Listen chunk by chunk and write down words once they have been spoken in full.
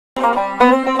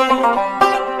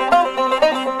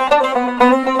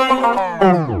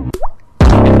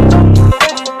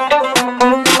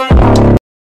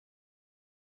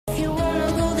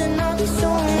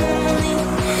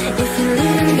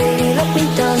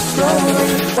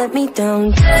Let me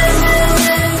down.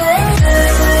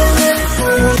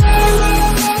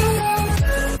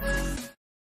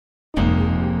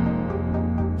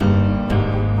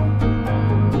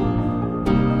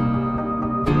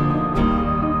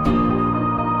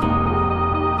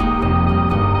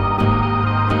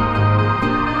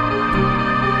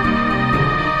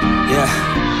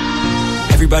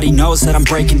 Everybody knows that I'm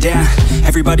breaking down.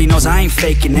 Everybody knows I ain't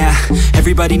faking now.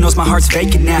 Everybody knows my heart's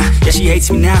vacant now. Yeah, she hates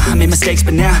me now, I made mistakes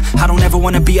but now I don't ever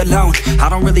wanna be alone. I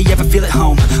don't really ever feel at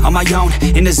home. On my own,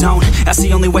 in the zone, that's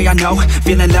the only way I know.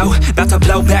 Feeling low, about to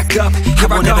blow back up. I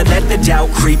won't ever let the doubt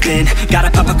creep in.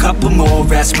 Gotta pop a couple more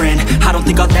aspirin. I don't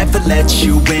think I'll ever let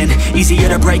you in. Easier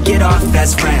to break it off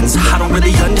as friends. I don't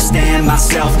really understand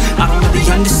myself. I don't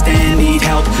really understand, need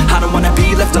help. I don't wanna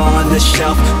be left on the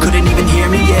shelf. Couldn't even hear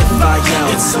me if I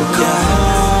yelled. It's so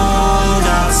cold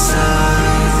outside.